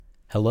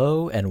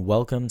Hello and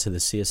welcome to the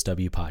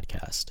CSW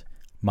podcast.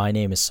 My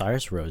name is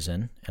Cyrus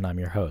Rosen and I'm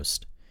your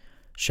host.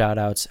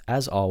 Shoutouts,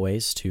 as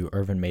always, to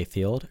Irvin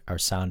Mayfield, our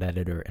sound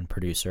editor and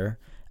producer,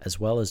 as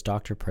well as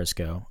Dr.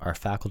 Prisco, our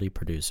faculty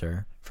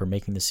producer, for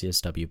making the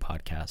CSW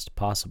podcast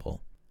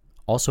possible.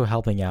 Also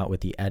helping out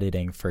with the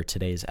editing for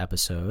today's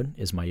episode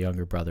is my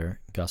younger brother,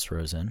 Gus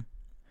Rosen.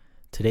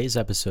 Today's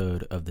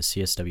episode of the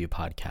CSW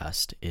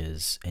podcast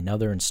is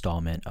another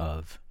installment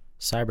of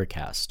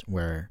Cybercast,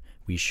 where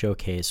we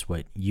showcase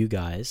what you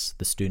guys,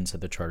 the students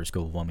at the Charter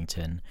School of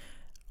Wilmington,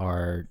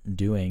 are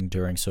doing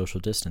during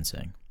social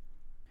distancing.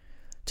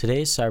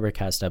 Today's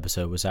Cybercast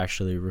episode was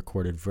actually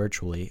recorded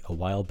virtually a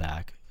while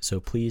back,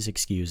 so please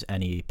excuse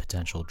any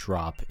potential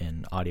drop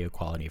in audio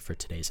quality for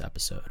today's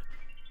episode.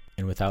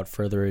 And without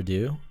further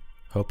ado,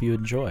 hope you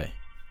enjoy.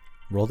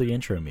 Roll the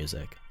intro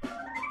music.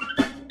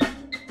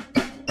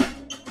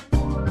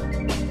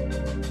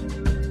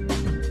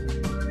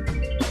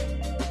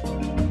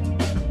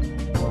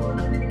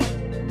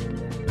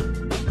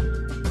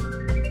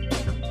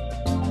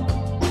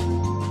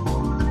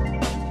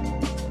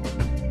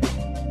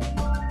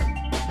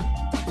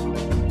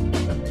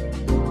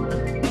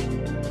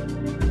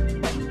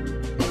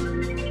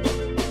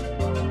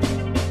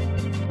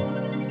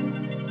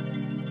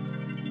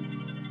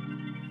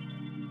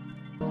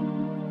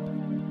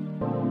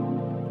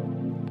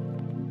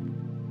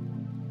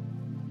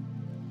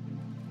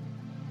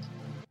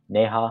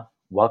 Neha,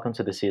 welcome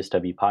to the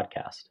CSW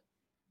podcast.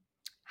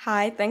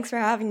 Hi, thanks for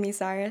having me,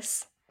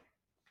 Cyrus.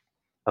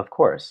 Of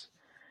course.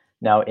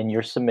 Now, in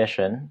your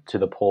submission to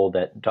the poll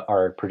that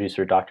our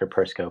producer, Dr.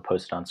 Persco,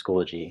 posted on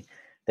Schoology,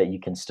 that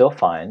you can still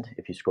find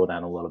if you scroll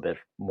down a little bit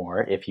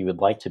more, if you would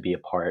like to be a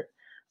part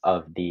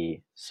of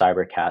the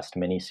Cybercast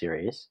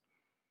mini-series,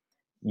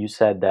 you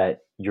said that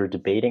you're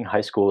debating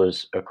high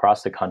schoolers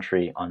across the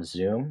country on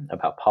Zoom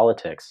about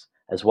politics,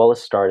 as well as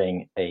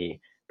starting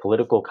a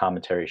political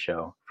commentary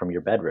show from your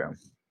bedroom.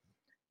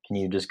 Can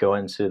you just go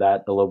into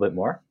that a little bit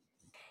more?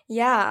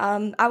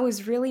 Yeah, I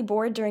was really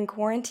bored during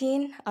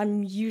quarantine.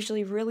 I'm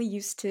usually really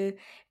used to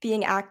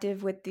being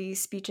active with the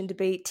speech and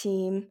debate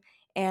team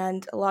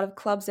and a lot of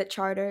clubs at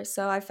Charter,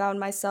 so I found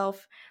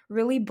myself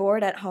really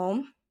bored at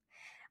home.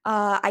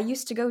 I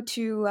used to go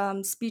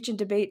to speech and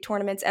debate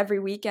tournaments every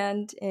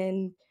weekend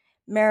in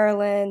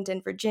Maryland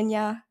and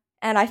Virginia,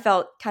 and I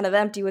felt kind of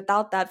empty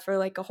without that for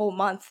like a whole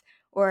month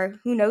or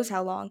who knows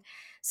how long.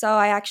 So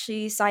I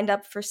actually signed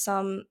up for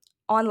some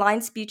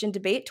online speech and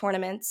debate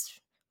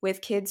tournaments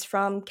with kids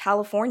from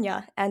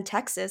California and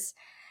Texas.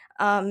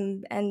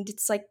 And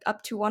it's like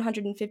up to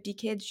 150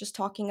 kids just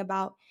talking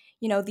about,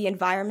 the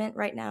environment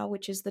right now,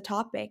 which is the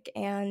topic.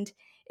 And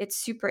it's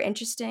super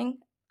interesting.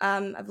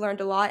 I've learned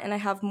a lot and I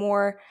have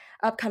more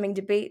upcoming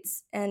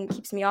debates and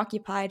keeps me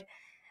occupied.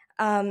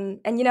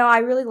 I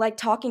really like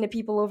talking to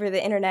people over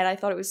the internet. I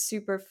thought it was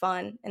super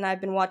fun. And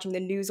I've been watching the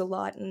news a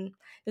lot and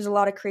there's a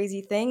lot of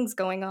crazy things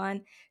going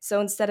on.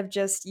 So instead of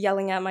just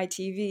yelling at my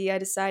TV, I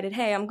decided,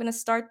 hey, I'm going to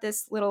start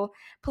this little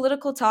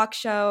political talk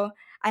show.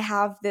 I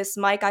have this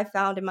mic I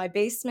found in my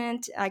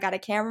basement. I got a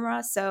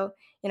camera. So,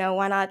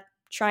 why not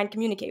try and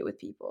communicate with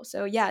people?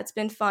 So, yeah, it's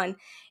been fun.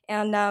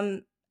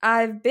 And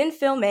I've been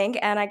filming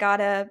and I got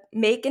to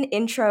make an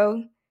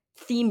intro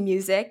theme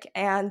music.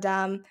 And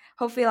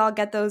hopefully I'll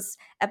get those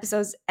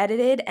episodes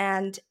edited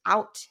and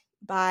out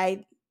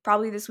by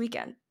probably this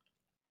weekend.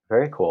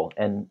 Very cool.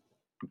 And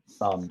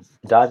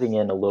diving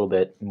in a little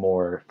bit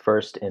more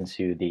first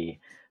into the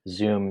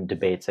Zoom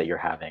debates that you're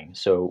having.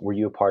 So, were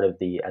you a part of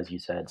the, as you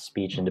said,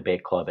 speech and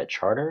debate club at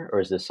Charter, or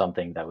is this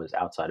something that was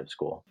outside of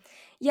school?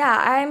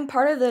 Yeah, I'm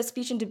part of the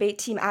speech and debate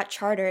team at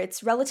Charter.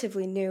 It's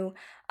relatively new.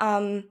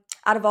 Out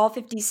of all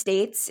 50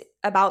 states,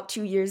 about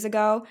 2 years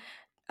ago,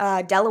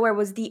 Delaware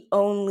was the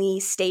only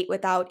state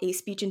without a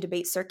speech and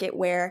debate circuit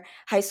where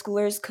high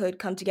schoolers could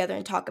come together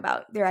and talk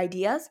about their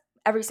ideas.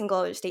 Every single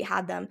other state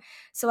had them.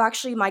 So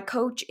actually, my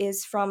coach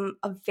is from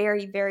a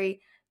very, very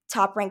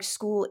top ranked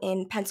school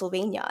in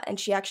Pennsylvania, and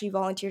she actually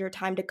volunteered her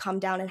time to come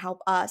down and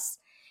help us.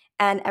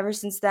 And ever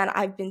since then,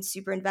 I've been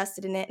super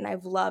invested in it, and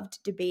I've loved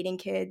debating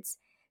kids.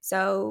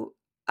 So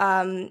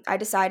I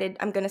decided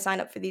I'm going to sign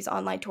up for these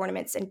online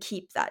tournaments and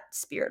keep that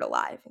spirit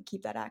alive and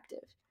keep that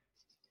active.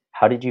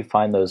 How did you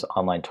find those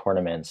online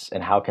tournaments,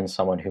 and how can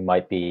someone who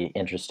might be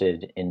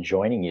interested in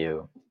joining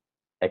you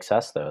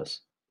access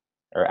those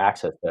or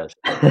access those?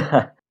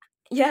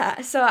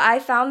 Yeah, so I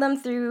found them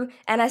through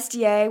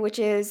NSDA, which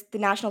is the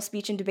National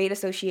Speech and Debate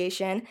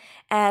Association,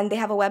 and they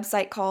have a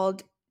website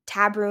called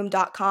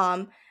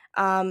tabroom.com.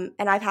 And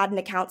I've had an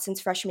account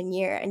since freshman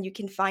year, and you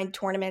can find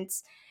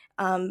tournaments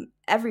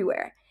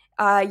everywhere.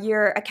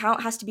 Your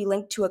account has to be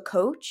linked to a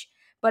coach,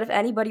 but if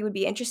anybody would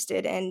be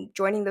interested in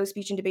joining those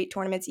speech and debate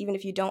tournaments, even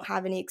if you don't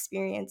have any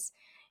experience,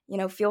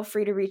 feel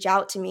free to reach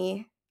out to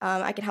me.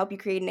 I can help you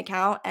create an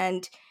account,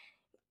 and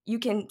you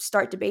can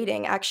start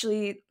debating.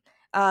 Actually,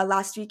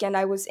 last weekend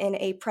I was in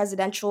a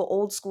presidential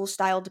old school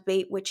style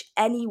debate, which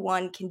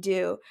anyone can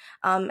do.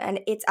 And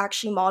it's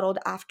actually modeled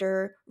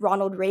after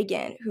Ronald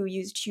Reagan, who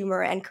used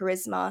humor and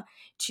charisma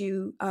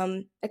to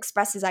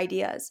express his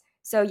ideas.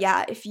 So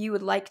yeah, if you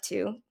would like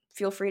to,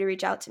 feel free to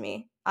reach out to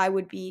me. I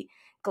would be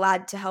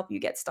glad to help you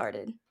get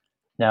started.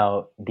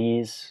 Now,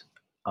 these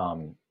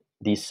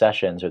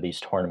sessions or these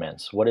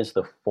tournaments, what is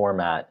the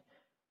format?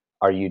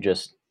 Are you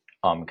just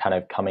kind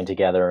of coming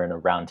together in a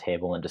round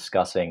table and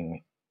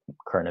discussing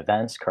current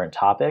events, current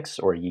topics,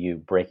 or are you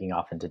breaking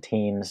off into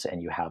teams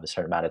and you have a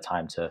certain amount of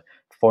time to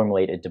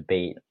formulate a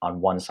debate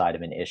on one side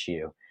of an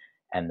issue,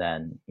 and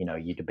then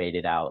you debate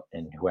it out,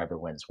 and whoever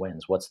wins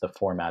wins? What's the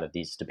format of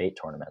these debate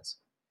tournaments?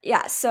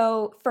 Yeah,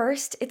 so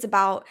first it's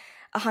about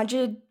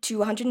 100 to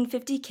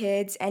 150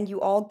 kids, and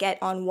you all get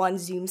on one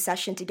Zoom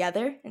session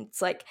together. And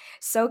it's like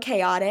so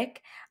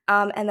chaotic.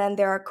 And then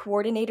there are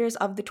coordinators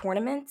of the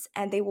tournaments,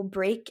 and they will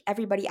break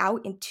everybody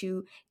out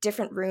into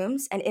different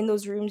rooms. And in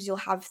those rooms, you'll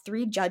have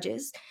three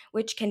judges,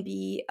 which can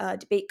be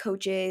debate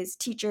coaches,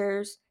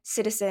 teachers,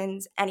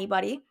 citizens,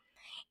 anybody,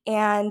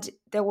 and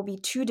there will be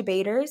two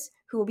debaters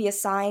who will be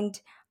assigned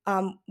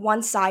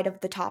one side of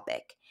the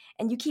topic.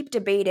 And you keep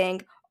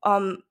debating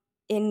um,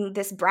 in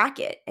this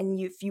bracket, and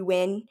if you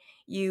win,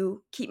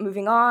 you keep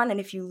moving on, and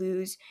if you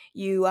lose,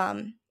 you're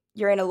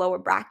in a lower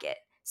bracket.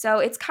 So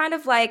it's kind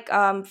of like,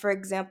 for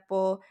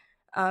example,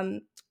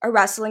 um, a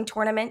wrestling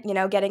tournament.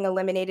 Getting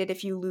eliminated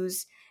if you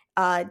lose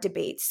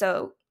debate.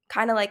 So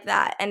kind of like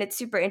that, and it's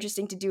super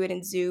interesting to do it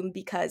in Zoom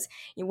because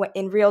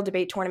in real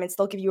debate tournaments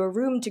they'll give you a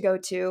room to go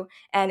to,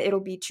 and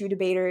it'll be two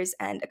debaters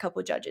and a couple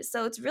of judges.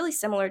 So it's really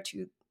similar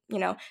to,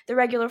 the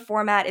regular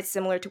format. It's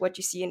similar to what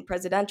you see in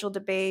presidential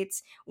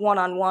debates,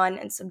 one-on-one,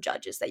 and some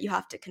judges that you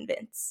have to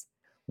convince.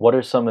 What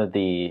are some of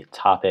the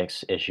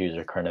topics, issues,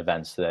 or current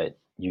events that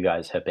you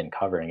guys have been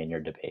covering in your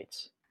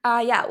debates?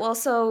 Yeah, well,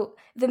 so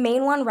the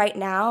main one right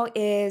now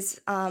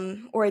is,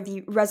 or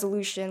the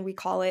resolution we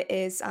call it,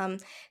 is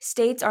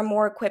states are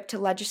more equipped to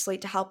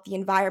legislate to help the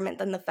environment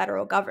than the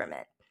federal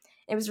government.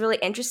 It was really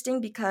interesting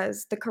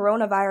because the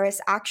coronavirus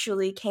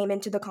actually came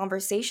into the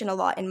conversation a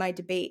lot in my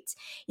debates.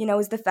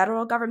 Is the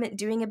federal government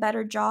doing a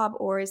better job,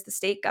 or is the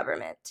state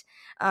government?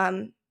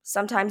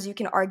 Sometimes you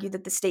can argue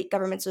that the state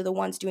governments are the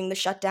ones doing the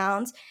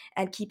shutdowns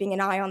and keeping an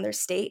eye on their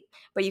state,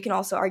 but you can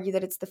also argue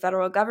that it's the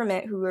federal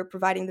government who are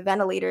providing the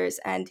ventilators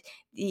and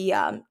the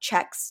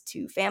checks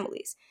to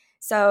families.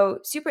 So,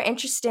 super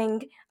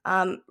interesting,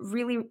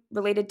 really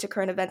related to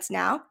current events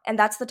now. And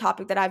that's the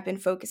topic that I've been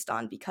focused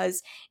on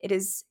because it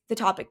is the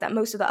topic that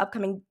most of the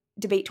upcoming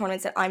debate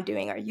tournaments that I'm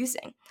doing are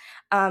using.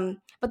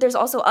 But there's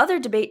also other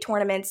debate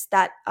tournaments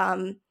that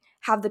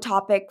have the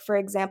topic, for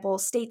example,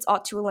 states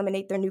ought to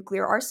eliminate their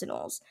nuclear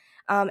arsenals.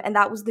 And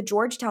that was the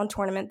Georgetown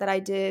tournament that I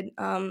did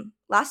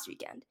last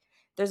weekend.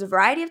 There's a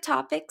variety of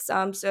topics,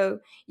 so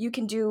you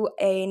can do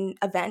an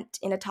event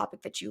in a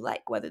topic that you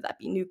like, whether that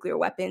be nuclear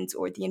weapons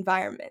or the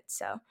environment.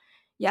 So,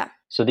 yeah.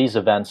 So these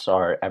events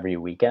are every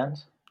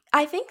weekend?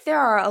 I think there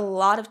are a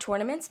lot of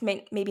tournaments,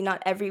 maybe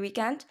not every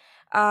weekend.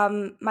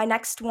 My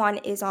next one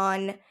is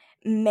on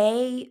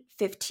May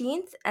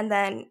 15th, and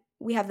then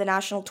we have the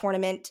national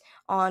tournament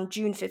on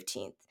June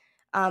 15th.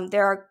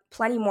 There are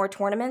plenty more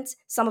tournaments.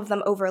 Some of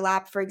them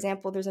overlap. For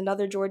example, there's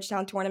another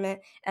Georgetown tournament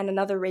and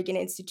another Reagan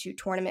Institute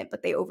tournament,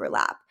 but they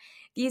overlap.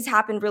 These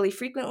happen really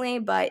frequently,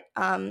 but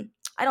I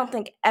don't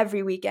think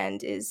every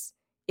weekend is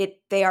it.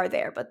 They are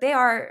there, but they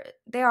are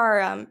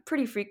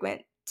pretty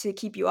frequent to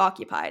keep you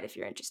occupied if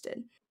you're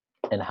interested.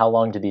 And how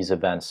long do these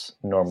events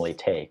normally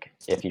take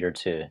if you're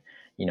to,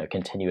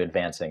 continue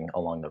advancing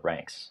along the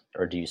ranks?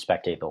 Or do you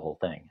spectate the whole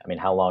thing? I mean,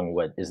 how long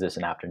is this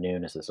an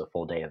afternoon? Is this a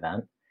full day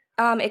event?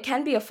 It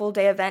can be a full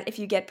day event if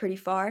you get pretty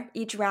far.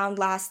 Each round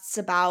lasts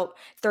about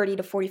 30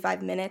 to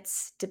 45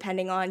 minutes,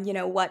 depending on,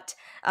 what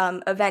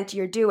event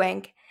you're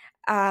doing.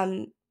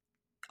 Um,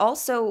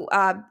 Also,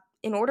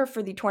 in order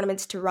for the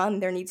tournaments to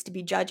run, there needs to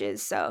be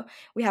judges. So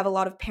we have a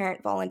lot of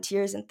parent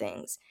volunteers and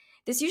things.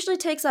 This usually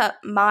takes up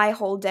my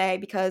whole day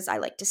because I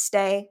like to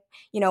stay,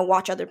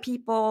 watch other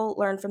people,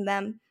 learn from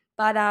them.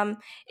 But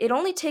it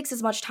only takes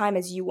as much time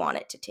as you want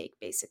it to take,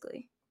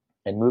 basically.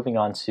 And moving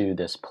on to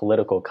this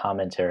political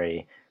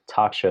commentary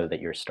talk show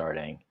that you're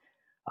starting,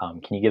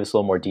 can you give us a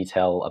little more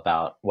detail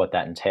about what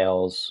that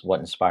entails, what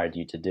inspired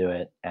you to do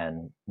it,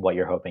 and what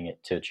you're hoping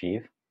it to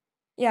achieve?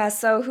 Yeah,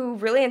 so who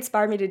really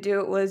inspired me to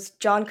do it was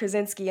John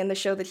Krasinski and the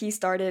show that he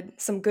started,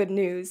 Some Good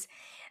News.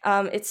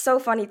 It's so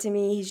funny to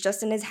me. He's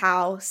just in his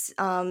house,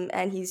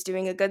 and he's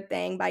doing a good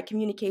thing by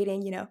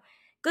communicating,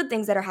 good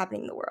things that are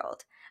happening in the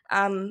world.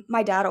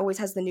 My dad always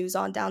has the news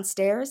on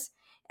downstairs,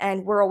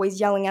 and we're always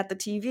yelling at the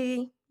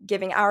TV,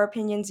 giving our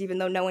opinions, even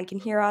though no one can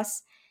hear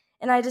us.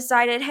 And I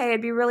decided, hey,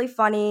 it'd be really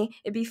funny.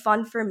 It'd be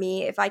fun for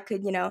me if I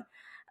could,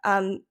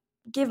 um,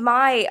 give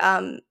my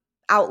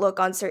outlook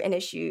on certain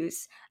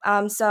issues.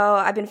 So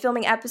I've been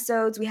filming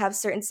episodes. We have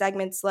certain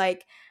segments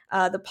like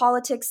the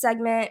politics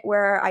segment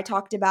where I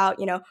talked about,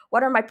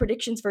 what are my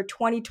predictions for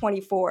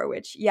 2024,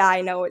 which, yeah,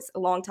 I know it's a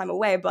long time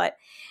away, but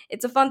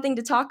it's a fun thing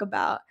to talk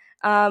about.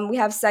 We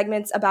have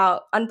segments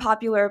about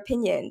unpopular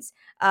opinions,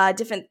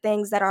 different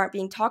things that aren't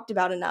being talked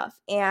about enough,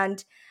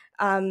 and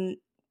um,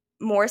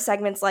 more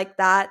segments like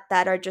that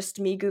that are just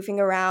me goofing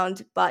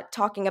around but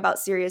talking about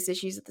serious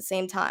issues at the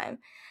same time.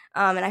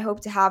 And I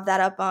hope to have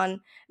that up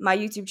on my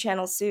YouTube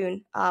channel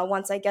soon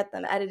once I get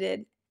them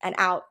edited and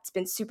out. It's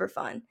been super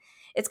fun.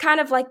 It's kind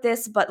of like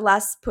this, but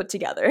less put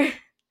together.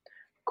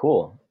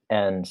 Cool.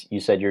 And you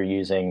said you're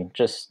using,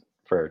 just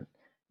for,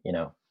 you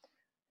know,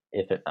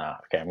 if it,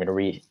 okay, I'm going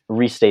to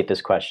restate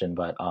this question,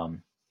 but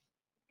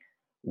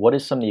what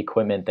is some of the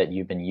equipment that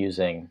you've been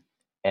using,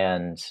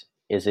 and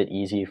is it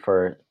easy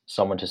for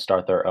someone to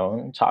start their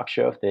own talk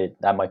show if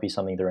that might be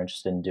something they're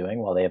interested in doing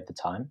while they have the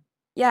time?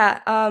 Yeah,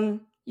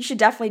 you should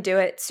definitely do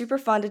it. Super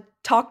fun to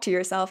talk to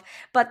yourself.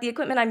 But the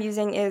equipment I'm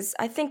using is,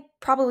 I think,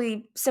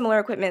 probably similar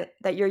equipment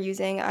that you're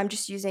using. I'm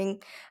just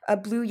using a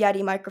Blue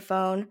Yeti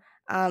microphone.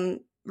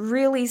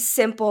 Really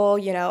simple,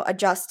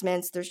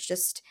 adjustments.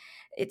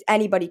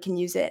 Anybody can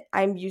use it.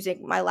 I'm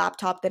using my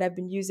laptop that I've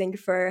been using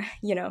for,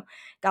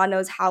 God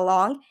knows how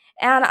long.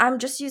 And I'm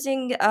just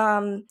using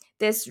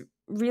this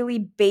really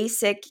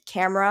basic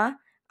camera.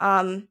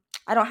 I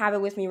don't have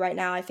it with me right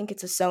now. I think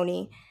it's a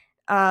Sony,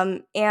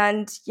 and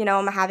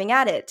I'm having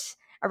at it.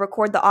 I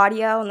record the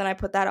audio and then I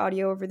put that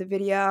audio over the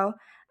video,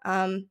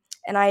 and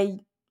I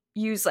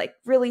use like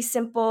really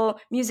simple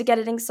music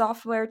editing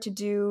software to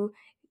do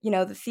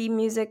the theme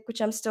music,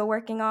 which I'm still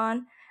working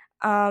on.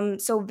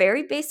 So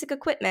very basic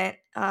equipment,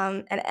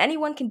 and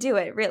anyone can do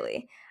it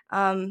really.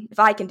 If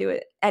I can do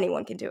it,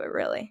 anyone can do it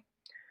really.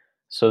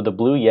 So the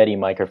Blue Yeti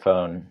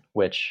microphone,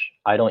 which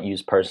I don't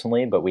use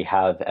personally, but we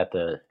have at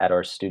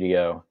our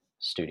studio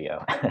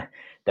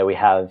that we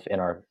have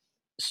in our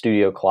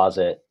studio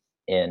closet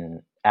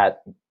in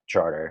at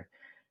Charter,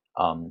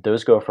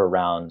 those go for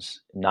around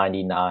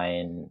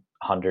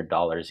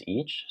 $9,900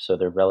 each, so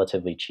they're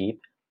relatively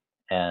cheap.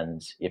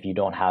 And if you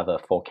don't have a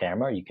full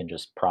camera, you can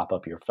just prop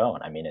up your phone.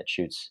 I mean, it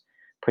shoots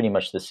pretty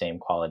much the same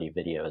quality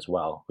video as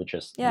well, with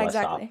just Yeah,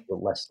 exactly.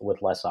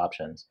 with less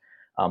options.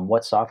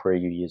 What software are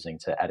you using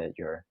to edit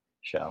your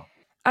show?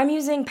 I'm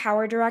using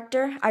Power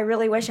Director. I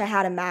really wish I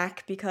had a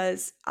Mac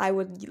because I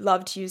would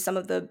love to use some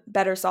of the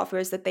better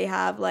softwares that they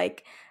have,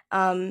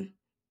 um,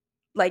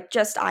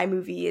 just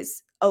iMovie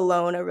is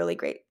alone a really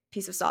great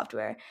piece of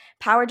software.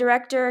 Power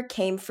Director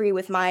came free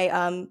with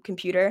my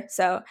computer,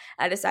 so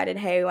I decided,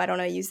 hey, why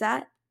don't I use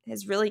that? It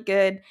has really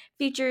good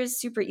features,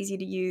 super easy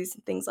to use,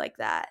 things like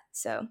that.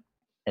 So,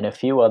 And a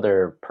few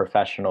other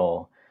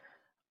professional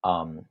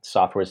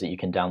softwares that you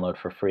can download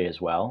for free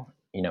as well.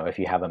 If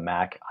you have a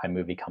Mac,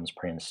 iMovie comes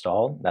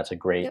pre-installed. That's a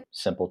great, yep.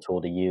 simple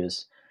tool to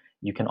use.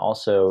 You can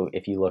also,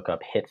 if you look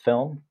up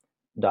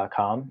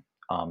hitfilm.com,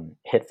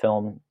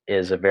 Hitfilm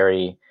is a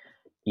very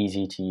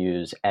easy to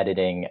use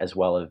editing as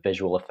well as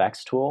visual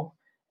effects tool.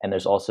 And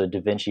there's also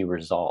DaVinci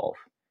Resolve,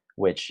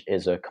 which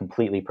is a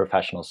completely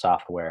professional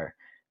software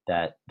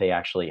that they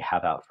actually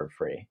have out for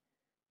free.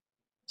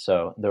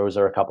 So those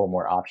are a couple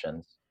more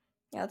options.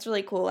 Yeah, that's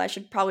really cool. I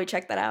should probably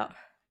check that out.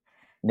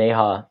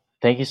 Neha,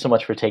 thank you so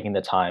much for taking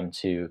the time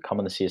to come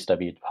on the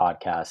CSW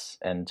podcast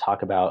and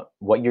talk about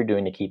what you're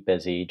doing to keep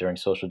busy during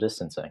social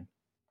distancing.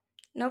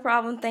 No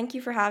problem. Thank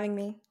you for having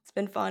me. It's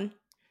been fun.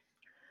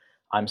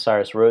 I'm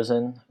Cyrus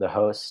Rosen, the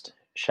host.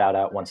 Shout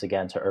out once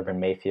again to Irvin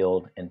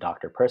Mayfield and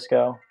Dr.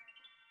 Prisco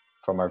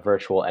from our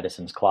virtual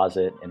Edison's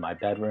closet in my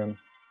bedroom.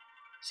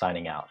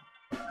 Signing out.